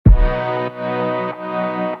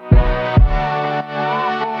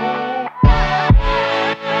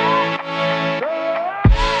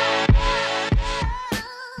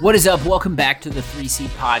What is up? Welcome back to the 3C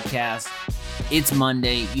podcast. It's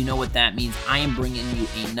Monday. You know what that means. I am bringing you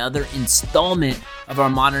another installment of our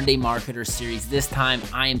Modern Day Marketer series. This time,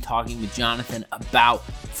 I am talking with Jonathan about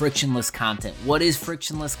frictionless content. What is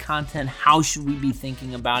frictionless content? How should we be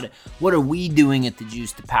thinking about it? What are we doing at The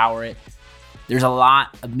Juice to power it? There's a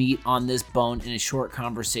lot of meat on this bone in a short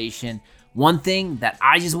conversation. One thing that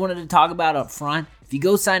I just wanted to talk about up front, if you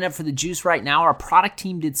go sign up for The Juice right now, our product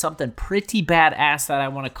team did something pretty badass that I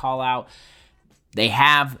want to call out. They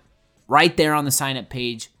have right there on the sign up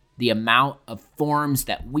page the amount of forms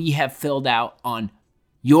that we have filled out on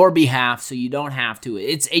your behalf so you don't have to.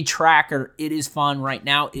 It's a tracker. It is fun. Right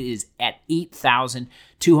now it is at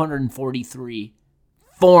 8,243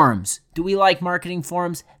 forms. Do we like marketing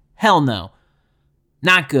forms? Hell no.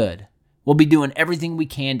 Not good. We'll be doing everything we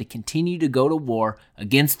can to continue to go to war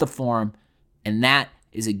against the form, and that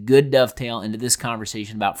is a good dovetail into this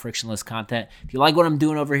conversation about frictionless content. If you like what I'm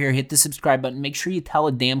doing over here, hit the subscribe button. Make sure you tell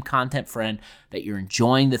a damn content friend that you're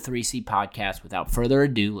enjoying the 3C podcast. Without further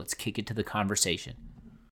ado, let's kick it to the conversation.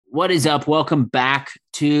 What is up? Welcome back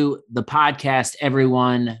to the podcast,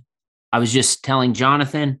 everyone. I was just telling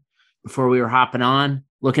Jonathan before we were hopping on,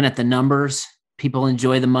 looking at the numbers. People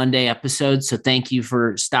enjoy the Monday episodes, so thank you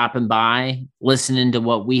for stopping by, listening to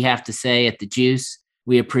what we have to say at The Juice.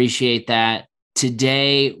 We appreciate that.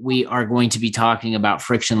 Today, we are going to be talking about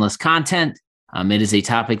frictionless content. It is a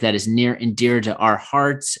topic that is near and dear to our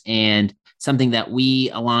hearts and something that we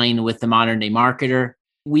align with the Modern Day Marketer.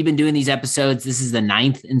 We've been doing these episodes. This is the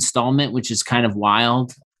 9th installment, which is kind of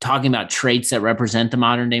wild, talking about traits that represent the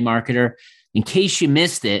Modern Day Marketer. In case you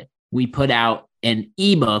missed it, we put out an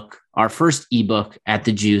ebook, our first ebook at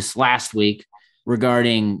The Juice last week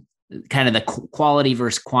regarding kind of the quality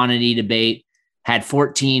versus quantity debate. Had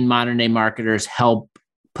 14 modern day marketers help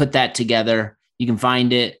put that together. You can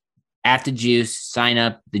find it at The Juice. Sign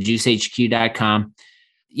up, thejuicehq.com.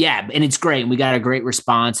 Yeah, and it's great. We got a great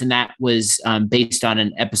response, and that was based on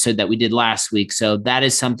an episode that we did last week. So that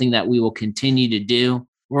is something that we will continue to do.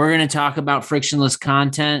 We're going to talk about frictionless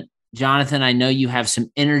content. Jonathan, I know you have some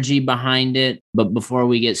energy behind it, but before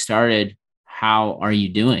we get started, how are you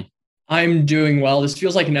doing? I'm doing well. This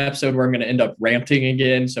feels like an episode where I'm going to end up ranting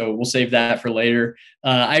again, so we'll save that for later.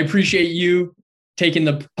 I appreciate you taking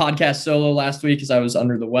the podcast solo last week because I was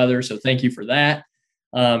under the weather, so thank you for that.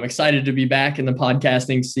 Excited to be back in the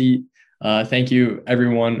podcasting seat. Thank you,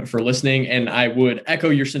 everyone, for listening, and I would echo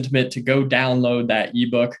your sentiment to go download that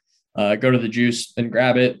ebook, go to The Juice and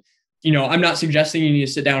grab it. You know, I'm not suggesting you need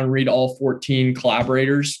to sit down and read all 14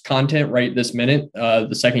 collaborators' content right this minute,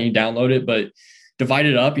 the second you download it, but divide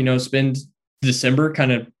it up, spend December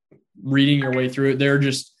kind of reading your way through it. There are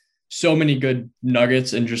just so many good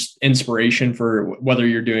nuggets and just inspiration for whether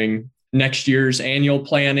you're doing next year's annual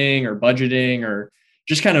planning or budgeting or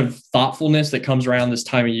just kind of thoughtfulness that comes around this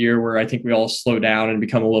time of year where I think we all slow down and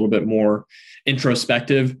become a little bit more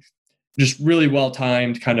introspective. Just really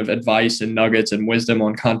well-timed kind of advice and nuggets and wisdom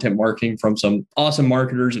on content marketing from some awesome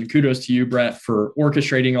marketers. And kudos to you, Brett, for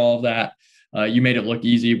orchestrating all of that. You made it look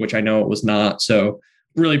easy, which I know it was not. So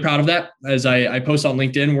really proud of that. As I post on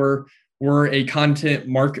LinkedIn, we're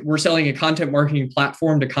selling a content marketing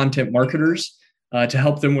platform to content marketers to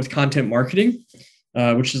help them with content marketing,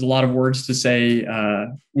 which is a lot of words to say.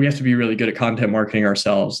 We have to be really good at content marketing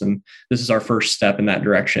ourselves. And this is our first step in that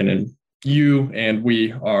direction. And you and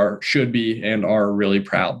we should be and are really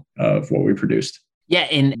proud of what we produced. Yeah,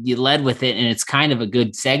 and you led with it, and it's kind of a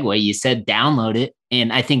good segue. You said download it.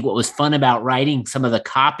 And I think what was fun about writing some of the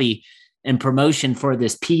copy and promotion for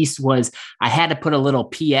this piece was I had to put a little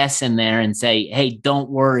PS in there and say, hey, don't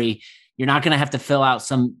worry. You're not going to have to fill out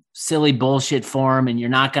some silly bullshit form, and you're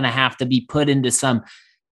not going to have to be put into some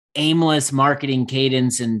aimless marketing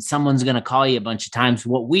cadence and someone's going to call you a bunch of times.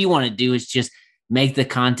 What we want to do is just make the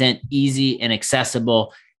content easy and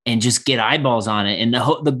accessible and just get eyeballs on it. And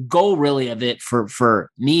the goal really of it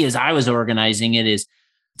for me as I was organizing it is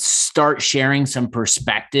start sharing some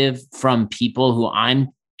perspective from people who I'm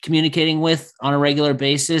communicating with on a regular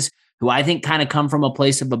basis, who I think kind of come from a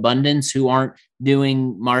place of abundance, who aren't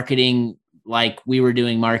doing marketing like we were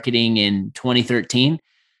doing marketing in 2013.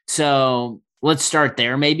 So let's start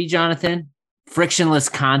there. Maybe, Jonathan, frictionless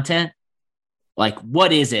content. Like,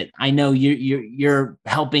 what is it? I know you're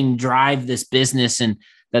helping drive this business, and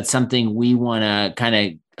that's something we want to kind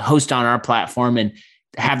of host on our platform and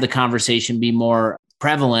have the conversation be more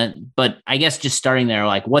prevalent. But I guess just starting there,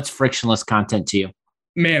 like, what's frictionless content to you?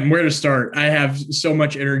 Man, where to start? I have so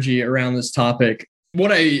much energy around this topic.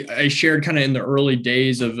 What I shared kind of in the early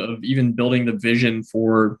days of even building the vision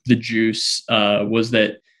for The Juice was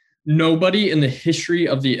that nobody in the history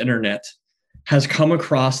of the internet has come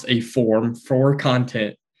across a form for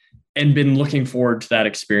content and been looking forward to that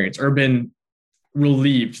experience, or been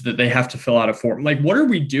relieved that they have to fill out a form? Like, what are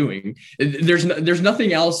we doing? There's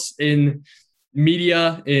nothing else in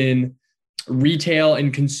media, in retail,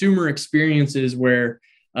 and consumer experiences where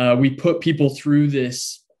we put people through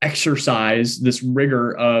this exercise, this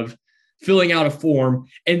rigor of filling out a form,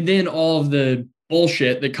 and then all of the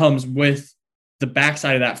bullshit that comes with the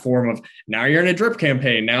backside of that form of, now you're in a drip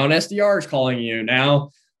campaign, now an SDR is calling you, now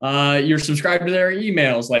you're subscribed to their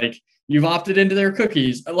emails, like you've opted into their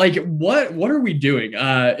cookies. Like, what are we doing?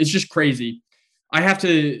 It's just crazy. I have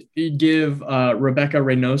to give Rebecca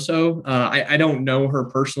Reynoso. I don't know her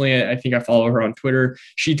personally. I think I follow her on Twitter.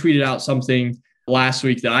 She tweeted out something last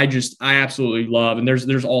week that I absolutely love. And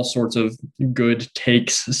there's all sorts of good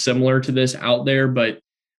takes similar to this out there. But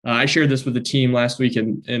I shared this with the team last week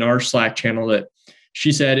in our Slack channel, that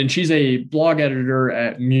she said, and she's a blog editor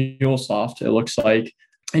at MuleSoft, it looks like.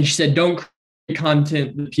 And she said, don't create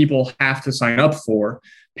content that people have to sign up for,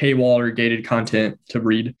 paywall or gated content to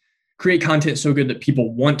read. Create content so good that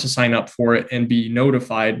people want to sign up for it and be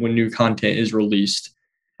notified when new content is released.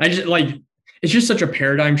 It's just such a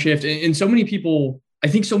paradigm shift. And so many people, I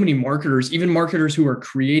think so many marketers, even marketers who are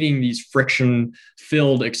creating these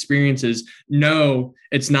friction-filled experiences, know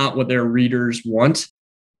it's not what their readers want,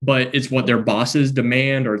 but it's what their bosses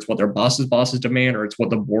demand, or it's what their bosses' bosses demand, or it's what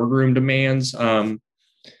the boardroom demands.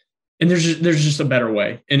 And there's just a better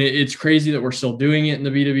way. And it's crazy that we're still doing it in the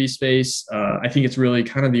B2B space. I think it's really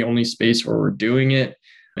kind of the only space where we're doing it.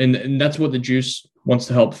 And that's what the juice wants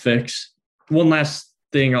to help fix. One last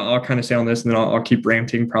thing I'll kind of say on this, and then I'll keep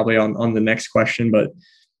ranting probably on the next question, but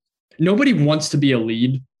nobody wants to be a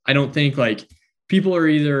lead. I don't think. Like, people are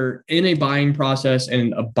either in a buying process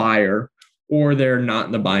and a buyer, or they're not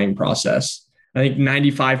in the buying process. I think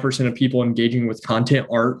 95% of people engaging with content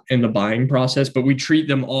aren't in the buying process, but we treat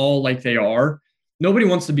them all like they are. Nobody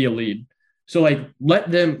wants to be a lead. So like,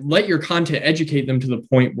 let your content educate them to the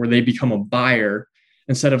point where they become a buyer,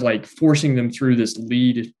 instead of like forcing them through this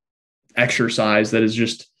lead exercise that is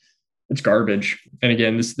just, it's garbage. And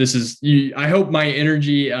again, this is, I hope my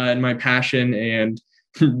energy and my passion and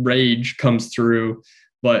rage comes through,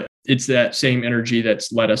 but it's that same energy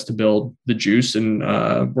that's led us to build the juice, and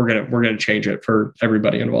we're gonna change it for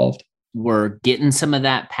everybody involved. We're getting some of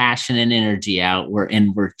that passion and energy out. We're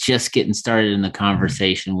just getting started in the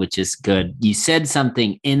conversation, which is good. You said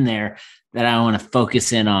something in there that I want to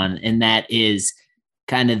focus in on, and that is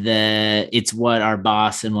kind of it's what our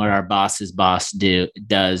boss and what our boss's boss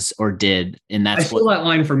does or did, and that's I stole that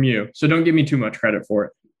line from you, so don't give me too much credit for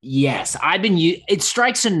it. Yes, it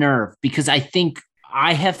strikes a nerve, because I think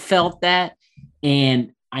I have felt that,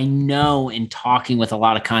 and I know in talking with a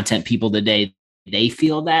lot of content people today, they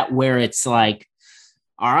feel that, where it's like,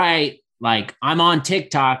 all right, like, I'm on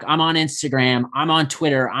TikTok, I'm on Instagram, I'm on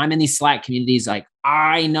Twitter, I'm in these Slack communities. Like,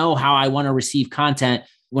 I know how I want to receive content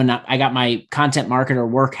when I got my content marketer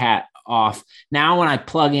work hat off. Now, when I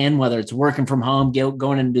plug in, whether it's working from home,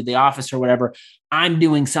 going into the office or whatever, I'm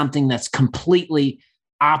doing something that's completely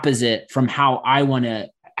opposite from how I want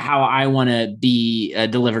to be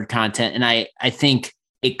delivered content. And I think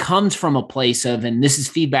it comes from a place of, and this is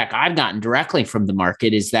feedback I've gotten directly from the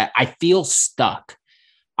market, is that I feel stuck.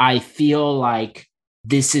 I feel like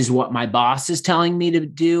this is what my boss is telling me to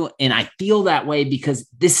do. And I feel that way because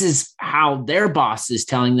this is how their boss is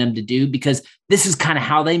telling them to do, because this is kind of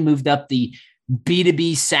how they moved up the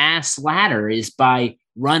B2B SaaS ladder, is by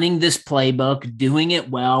running this playbook, doing it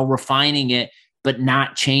well, refining it, but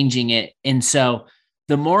not changing it. And so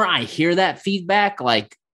the more I hear that feedback,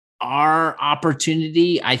 like, our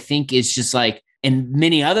opportunity, I think, is just like, and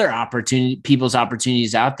many other people's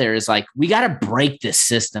opportunities out there, is like, we got to break this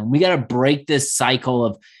system. We got to break this cycle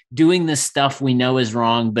of doing this stuff we know is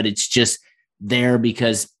wrong, but it's just there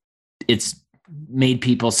because it's made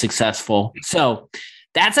people successful. So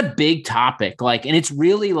that's a big topic. Like, and it's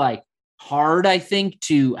really like hard, I think,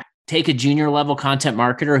 to take a junior level content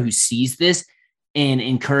marketer who sees this and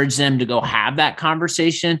encourage them to go have that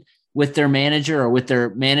conversation with their manager or with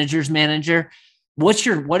their manager's manager.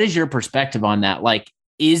 What is your perspective on that? Like,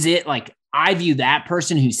 is it like, I view that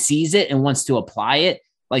person who sees it and wants to apply it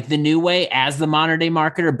like the new way as the modern day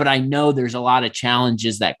marketer, but I know there's a lot of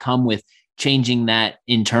challenges that come with changing that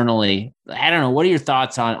internally. I don't know. What are your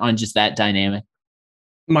thoughts on just that dynamic?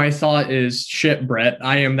 My thought is, shit, Brett,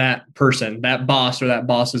 I am that person, that boss or that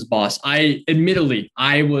boss's boss. I don't know,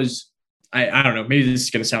 maybe this is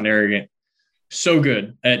going to sound arrogant, so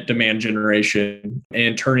good at demand generation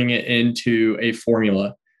and turning it into a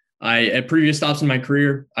formula. At previous stops in my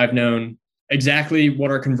career, I've known exactly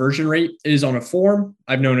what our conversion rate is on a form.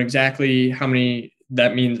 I've known exactly how many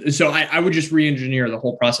that means. So I would just re-engineer the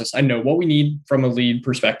whole process. I know what we need from a lead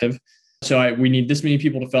perspective. So we need this many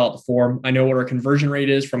people to fill out the form. I know what our conversion rate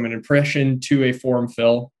is from an impression to a form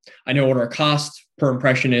fill. I know what our cost per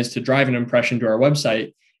impression is to drive an impression to our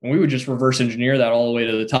website. And we would just reverse engineer that all the way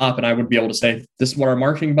to the top. And I would be able to say, this is what our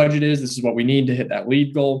marketing budget is. This is what we need to hit that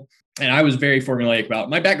lead goal. And I was very formulaic about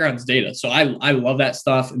my background's data. So I love that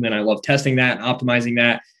stuff. And then I love testing that and optimizing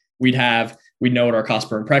that. We know what our cost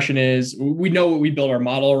per impression is. We know what we build our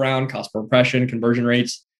model around: cost per impression, conversion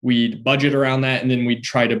rates. We'd budget around that. And then we'd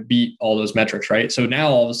try to beat all those metrics, right? So now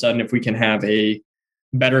all of a sudden, if we can have a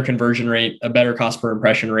better conversion rate, a better cost per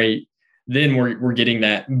impression rate, then we're getting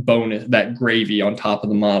that bonus, that gravy on top of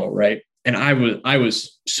the model, right? And I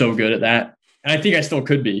was so good at that. And I think I still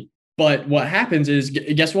could be. But what happens is,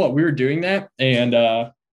 guess what? We were doing that, and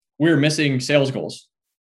we were missing sales goals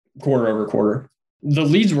quarter over quarter. The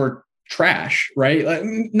leads were trash, right? Like,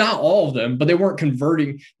 not all of them, but they weren't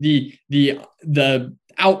converting. The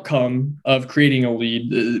outcome of creating a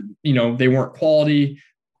lead, they weren't quality.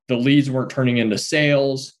 The leads weren't turning into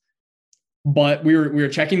sales. But we were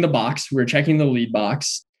checking the box. We were checking the lead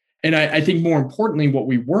box. And I think more importantly, what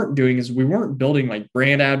we weren't doing is we weren't building like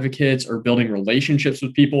brand advocates or building relationships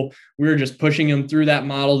with people. We were just pushing them through that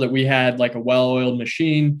model that we had, like a well-oiled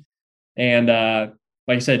machine. And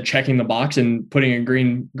like I said, checking the box and putting a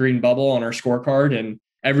green bubble on our scorecard, and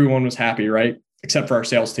everyone was happy, right? Except for our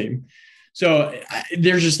sales team. So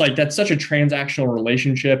there's just like, that's such a transactional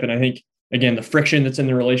relationship. And I think, again, the friction that's in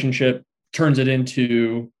the relationship turns it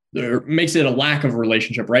into, or makes it a lack of a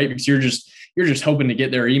relationship, right? Because you're just hoping to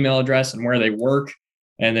get their email address and where they work,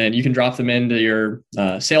 and then you can drop them into your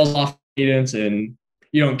sales off cadence, and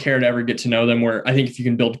you don't care to ever get to know them. Where I think if you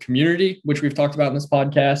can build community, which we've talked about in this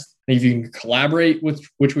podcast, and if you can collaborate with,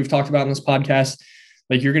 which we've talked about in this podcast,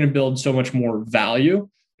 like, you're going to build so much more value.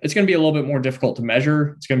 It's going to be a little bit more difficult to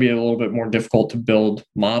measure. It's going to be a little bit more difficult to build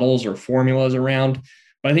models or formulas around.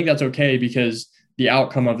 But I think that's okay, because the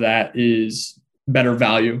outcome of that is better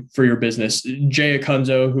value for your business. Jay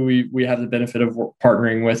Acunzo, who we have the benefit of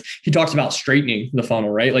partnering with, he talks about straightening the funnel,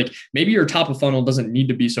 right? Like, maybe your top of funnel doesn't need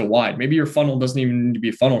to be so wide. Maybe your funnel doesn't even need to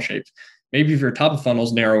be funnel shaped. Maybe if your top of funnel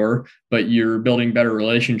is narrower, but you're building better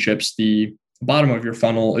relationships, the bottom of your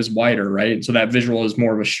funnel is wider, right? So that visual is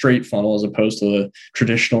more of a straight funnel as opposed to the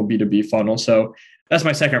traditional B2B funnel. So that's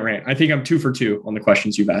my second rant. I think I'm 2 for 2 on the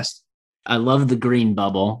questions you've asked. I love the green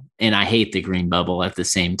bubble, and I hate the green bubble at the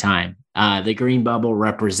same time. The green bubble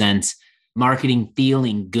represents marketing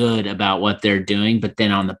feeling good about what they're doing, but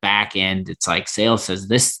then on the back end, it's like sales says,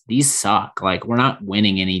 these suck. Like, we're not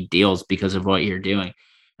winning any deals because of what you're doing.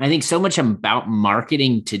 And I think so much about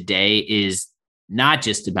marketing today is not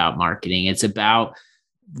just about marketing. It's about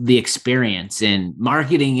the experience, and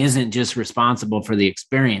marketing isn't just responsible for the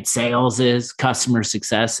experience. Sales is, customer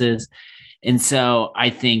success is. And so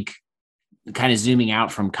I think, kind of zooming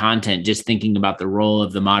out from content, just thinking about the role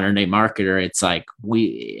of the modern day marketer, it's like,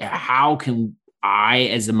 how can I,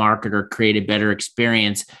 as a marketer, create a better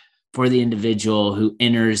experience for the individual who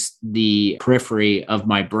enters the periphery of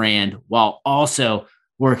my brand, while also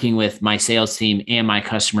working with my sales team and my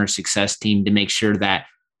customer success team to make sure that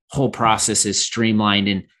whole process is streamlined.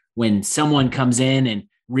 And when someone comes in and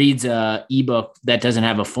reads a ebook that doesn't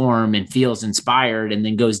have a form and feels inspired, and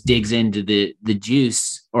then digs into the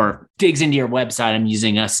juice, or digs into your website, I'm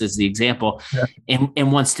using us as the example,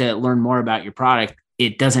 and wants to learn more about your product,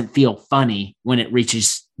 it doesn't feel funny when it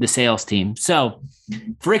reaches the sales team. So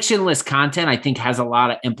frictionless content, I think, has a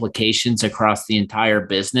lot of implications across the entire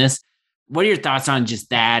business. What are your thoughts on just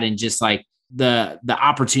that, and just like the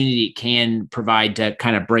opportunity it can provide to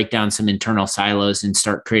kind of break down some internal silos and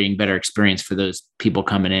start creating better experience for those people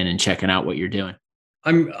coming in and checking out what you're doing?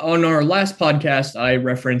 I'm on our last podcast, I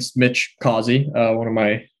referenced Mitch Causey, one of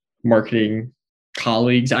my marketing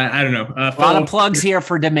colleagues. I don't know. A lot of plugs here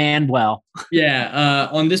for Demandwell. Yeah.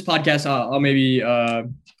 On this podcast, I'll maybe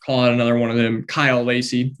call out another one of them, Kyle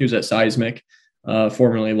Lacey, who's at Seismic,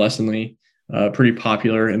 formerly Lessonly, pretty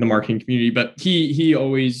popular in the marketing community. But he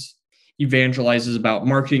always evangelizes about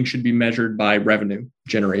marketing should be measured by revenue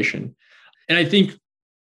generation. And I think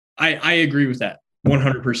I agree with that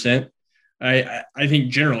 100%. I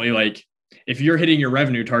think generally, like, if you're hitting your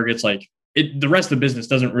revenue targets, like, the rest of the business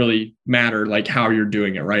doesn't really matter, like, how you're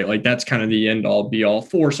doing it, right? Like, that's kind of the end all be all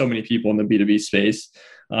for so many people in the B2B space.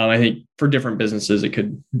 I think for different businesses, it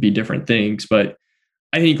could be different things, but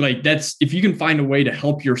I think, like, that's, if you can find a way to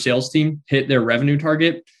help your sales team hit their revenue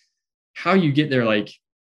target, how you get there, like,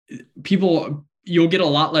 people you'll get a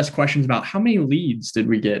lot less questions about how many leads did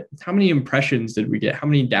we get? How many impressions did we get? How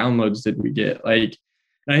many downloads did we get? Like,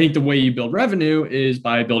 and I think the way you build revenue is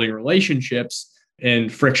by building relationships,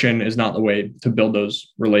 and friction is not the way to build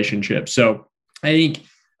those relationships. So I think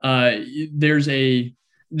there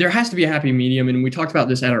has to be a happy medium. And we talked about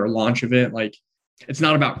this at our launch event. Like, it's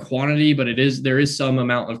not about quantity, but there is some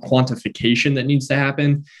amount of quantification that needs to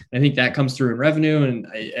happen. I think that comes through in revenue. And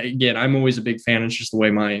again, I'm always a big fan. It's just the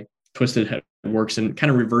way my twisted head works, and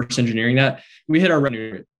kind of reverse engineering that. We hit our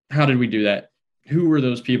revenue. How did we do that? Who were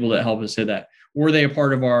those people that helped us hit that? Were they a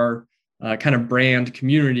part of our kind of brand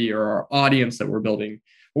community or our audience that we're building?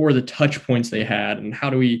 What were the touch points they had? And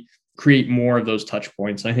how do we create more of those touch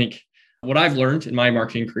points? I think what I've learned in my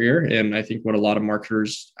marketing career, and I think what a lot of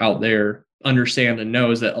marketers out there understand and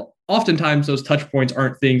know, is that oftentimes those touch points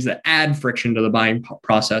aren't things that add friction to the buying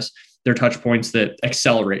process. They're touch points that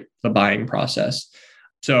accelerate the buying process.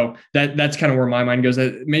 So that's kind of where my mind goes.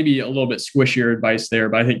 Maybe a little bit squishier advice there,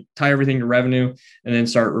 but I think tie everything to revenue and then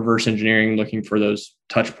start reverse engineering, looking for those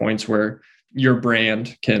touch points where your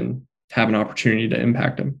brand can have an opportunity to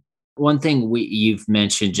impact them. One thing you've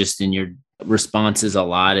mentioned just in your responses a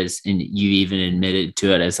lot is, and you even admitted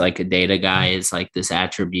to it as like a data guy, is like this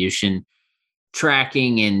attribution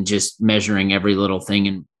tracking and just measuring every little thing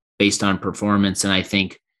and based on performance. And I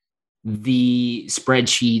think the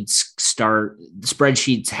spreadsheets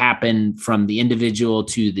happen from the individual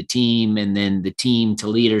to the team, and then the team to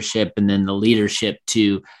leadership, and then the leadership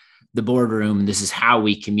to the boardroom. This is how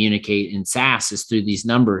we communicate in SaaS, is through these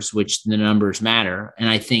numbers, which the numbers matter. And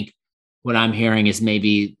I think what I'm hearing is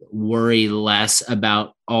maybe worry less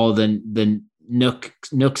about all the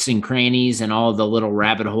nooks and crannies and all the little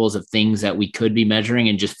rabbit holes of things that we could be measuring,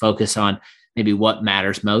 and just focus on maybe what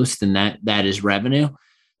matters most. And that is revenue.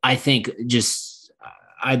 I think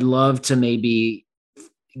I'd love to maybe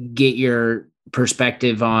get your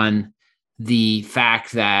perspective on the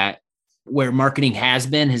fact that where marketing has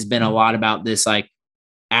been a lot about this, like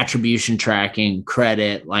attribution tracking,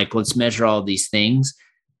 credit, like let's measure all these things.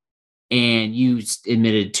 And you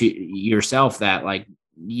admitted to yourself that like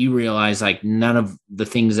you realize like none of the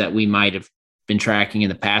things that we might have been tracking in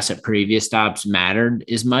the past at previous stops mattered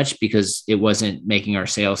as much, because it wasn't making our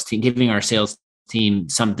sales team, giving our sales team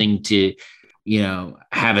something to,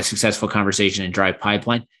 have a successful conversation and drive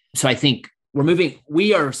pipeline. So I think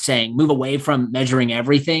we are saying move away from measuring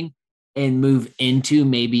everything and move into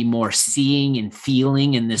maybe more seeing and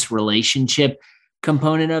feeling in this relationship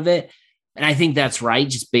component of it. And I think that's right,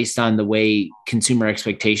 just based on the way consumer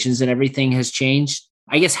expectations and everything has changed.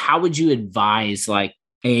 I guess, how would you advise like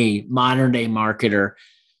a modern day marketer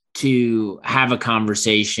to have a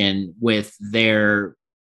conversation with their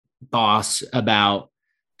boss about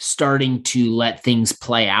starting to let things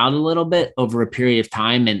play out a little bit over a period of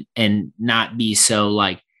time, and not be so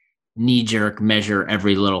like knee-jerk measure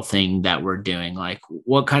every little thing that we're doing? Like,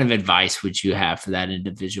 what kind of advice would you have for that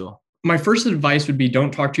individual? My first advice would be,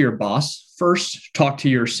 don't talk to your boss first. Talk to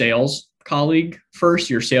your sales colleague first,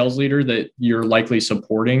 your sales leader that you're likely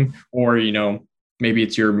supporting, or, maybe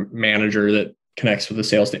it's your manager that connects with the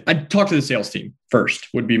sales team. I'd talk to the sales team first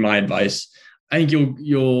would be my advice. I think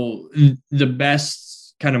the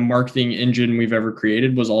best kind of marketing engine we've ever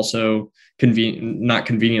created was also not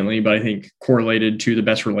conveniently, but I think correlated to the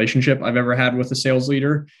best relationship I've ever had with a sales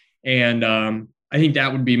leader. And I think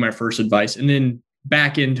that would be my first advice. And then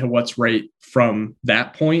back into what's right from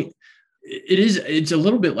that point. It's a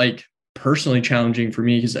little bit like personally challenging for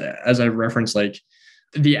me, because as I referenced, like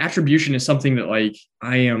the attribution is something that like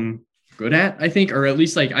I am good at, I think, or at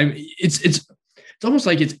least like it's almost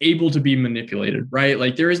like it's able to be manipulated, right?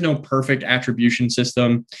 Like there is no perfect attribution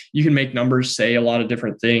system. You can make numbers say a lot of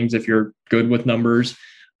different things if you're good with numbers.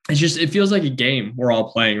 It feels like a game we're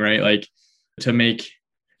all playing, right? Like to make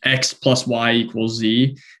X plus Y equals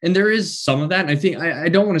Z. And there is some of that. And I think I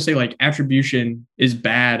don't want to say like attribution is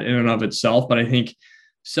bad in and of itself, but I think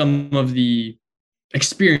some of the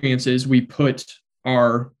experiences we put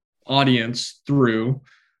our audience through,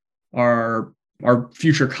 our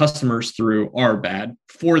future customers through, are bad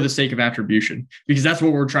for the sake of attribution, because that's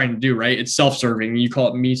what we're trying to do, right? It's self-serving. You call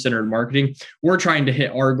it me-centered marketing. We're trying to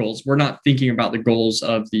hit our goals. We're not thinking about the goals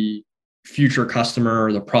of the future customer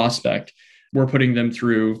or the prospect. We're putting them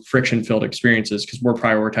through friction-filled experiences because we're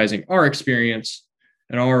prioritizing our experience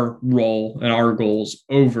and our role and our goals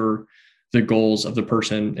over the goals of the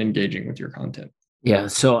person engaging with your content. Yeah.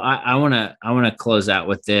 So I want to close out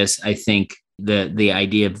with this. I think the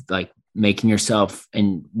idea of like making yourself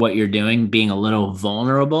and what you're doing being a little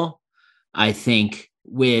vulnerable. I think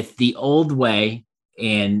with the old way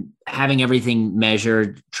and having everything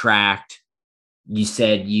measured, tracked, you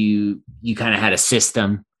said you kind of had a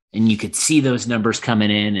system and you could see those numbers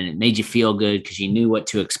coming in and it made you feel good because you knew what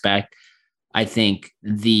to expect. I think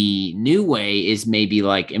the new way is maybe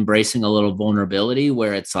like embracing a little vulnerability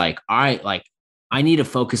where it's like, all right, like I need to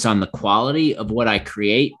focus on the quality of what I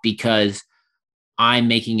create because I'm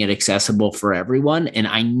making it accessible for everyone. And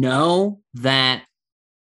I know that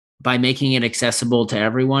by making it accessible to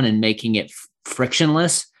everyone and making it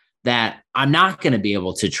frictionless, that I'm not going to be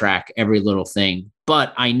able to track every little thing,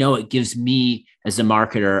 but I know it gives me as a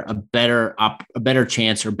marketer a better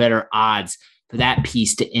chance or better odds for that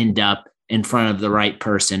piece to end up in front of the right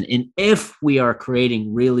person. And if we are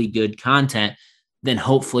creating really good content, then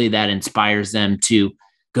hopefully that inspires them to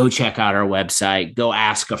go check out our website, go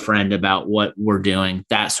ask a friend about what we're doing,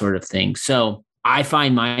 that sort of thing. So I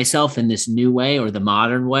find myself in this new way or the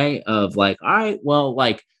modern way of like, all right, well,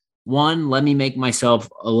 like one, let me make myself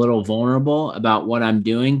a little vulnerable about what I'm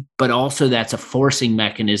doing, but also that's a forcing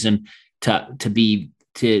mechanism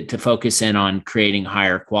to focus in on creating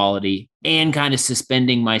higher quality and kind of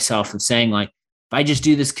suspending myself of saying like, if I just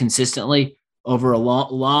do this consistently over a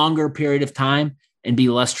longer period of time and be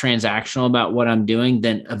less transactional about what I'm doing,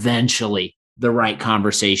 then eventually the right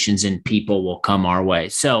conversations and people will come our way.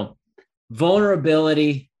 So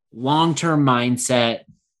vulnerability, long-term mindset,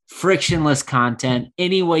 frictionless content,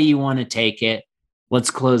 any way you want to take it.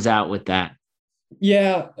 Let's close out with that.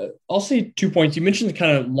 Yeah, I'll say 2 points. You mentioned the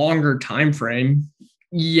kind of longer time frame.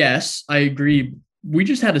 Yes, I agree. We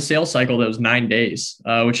just had a sales cycle that was 9 days,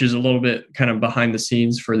 which is a little bit kind of behind the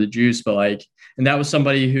scenes for the juice, but like, and that was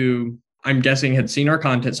somebody who I'm guessing had seen our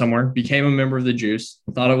content somewhere, became a member of the juice,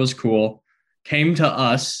 thought it was cool, came to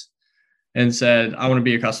us and said, I want to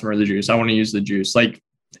be a customer of the juice. I want to use the juice. Like,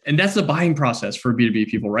 and that's the buying process for B2B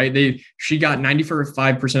people, right? She got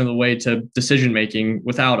 95% of the way to decision-making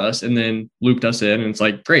without us and then looped us in. And it's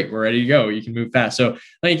like, great, we're ready to go. You can move fast. So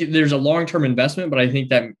I think there's a long-term investment, but I think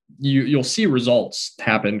that you'll see results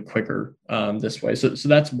happen quicker this way. So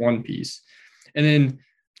that's one piece. And then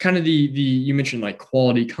kind of you mentioned like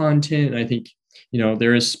quality content. And I think,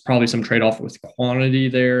 there is probably some trade-off with quantity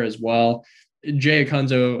there as well. Jay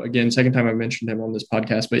Akunzo, again, second time I mentioned him on this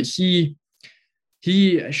podcast, but he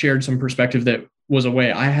shared some perspective that was a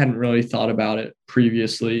way I hadn't really thought about it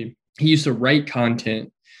previously. He used to write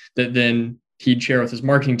content that then he'd share with his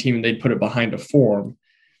marketing team and they'd put it behind a form.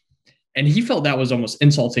 And he felt that was almost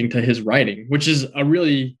insulting to his writing, which is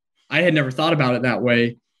I had never thought about it that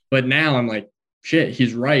way. But now I'm like, shit,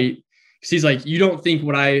 he's right. Because he's like, you don't think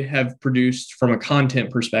what I have produced from a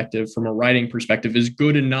content perspective, from a writing perspective is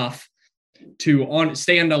good enough to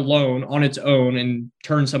stand alone on its own and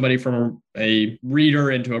turn somebody from a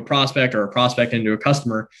reader into a prospect or a prospect into a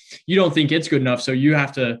customer. You don't think it's good enough. So you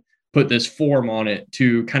have to put this form on it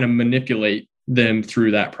to kind of manipulate them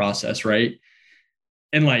through that process. Right.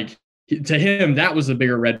 And like to him, that was a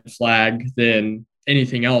bigger red flag than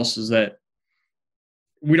anything else, is that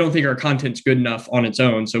we don't think our content's good enough on its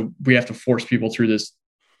own. So we have to force people through this,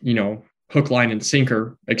 hook, line, and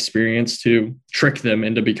sinker experience to trick them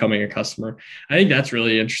into becoming a customer. I think that's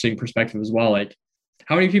really interesting perspective as well. Like,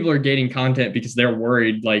 how many people are gating content because they're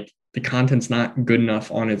worried like the content's not good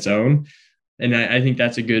enough on its own? And I think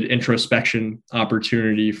that's a good introspection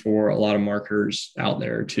opportunity for a lot of marketers out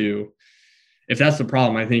there too. If that's the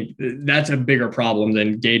problem, I think that's a bigger problem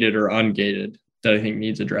than gated or ungated that I think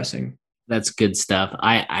needs addressing. That's good stuff.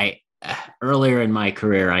 I earlier in my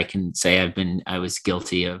career, I can say I was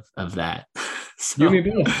guilty of that. So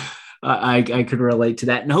I could relate to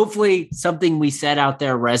that. And hopefully something we said out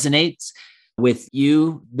there resonates with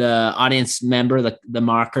you, the audience member, the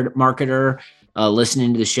marketer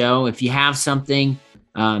listening to the show. If you have something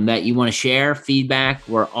that you want to share, feedback,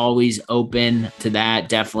 we're always open to that.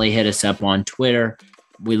 Definitely hit us up on Twitter.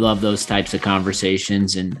 We love those types of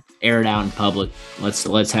conversations and air it out in public.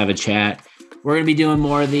 Let's have a chat. We're going to be doing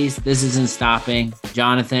more of these. This isn't stopping.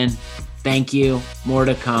 Jonathan, thank you. More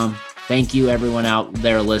to come. Thank you, everyone out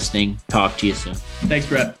there listening. Talk to you soon. Thanks,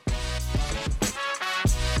 Brett.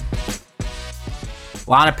 A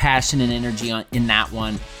lot of passion and energy in that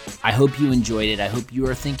one. I hope you enjoyed it. I hope you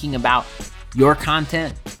are thinking about your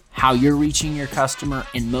content, how you're reaching your customer,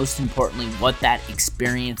 and most importantly, what that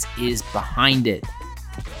experience is behind it.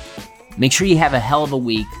 Make sure you have a hell of a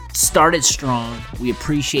week. Start it strong. We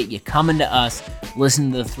appreciate you coming to us,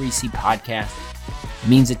 listening to the 3C podcast. It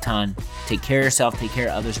means a ton. Take care of yourself. Take care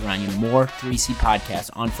of others around you. More 3C podcasts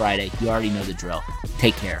on Friday. You already know the drill.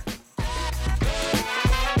 Take care.